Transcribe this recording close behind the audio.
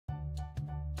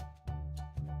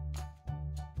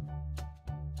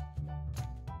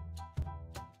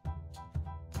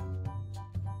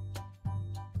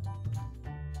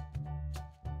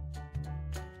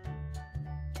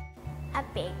A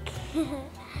pig.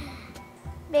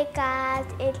 Because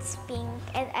it's pink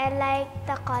and I like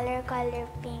the color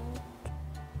pink.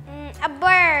 A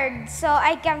bird, so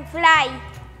I can fly.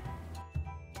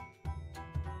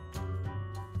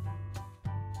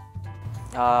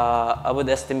 I would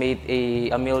estimate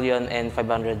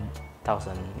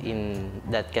 1,500,000 in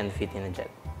that can fit in a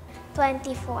jet.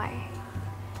 24.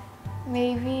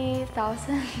 Maybe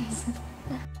thousands.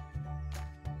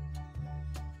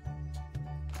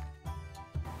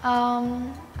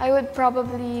 I would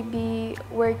probably be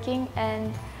working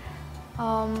and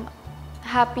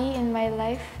happy in my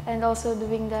life and also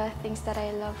doing the things that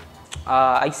I love.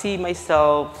 I see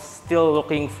myself still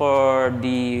looking for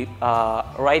the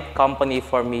right company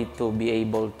for me to be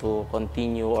able to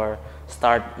continue or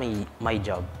start my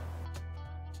job.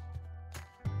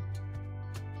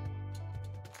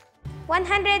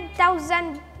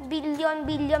 100,000 billion.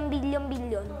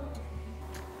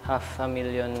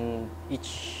 500,000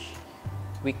 each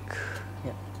week.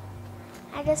 Yeah.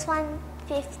 I just want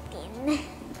 15.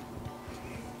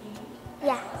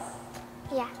 Yeah.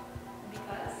 Yeah.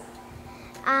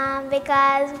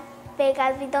 Because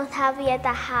we don't have yet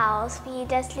a house. We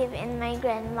just live in my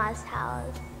grandma's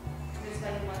house. That's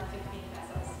why you want 15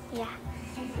 pesos. Yeah.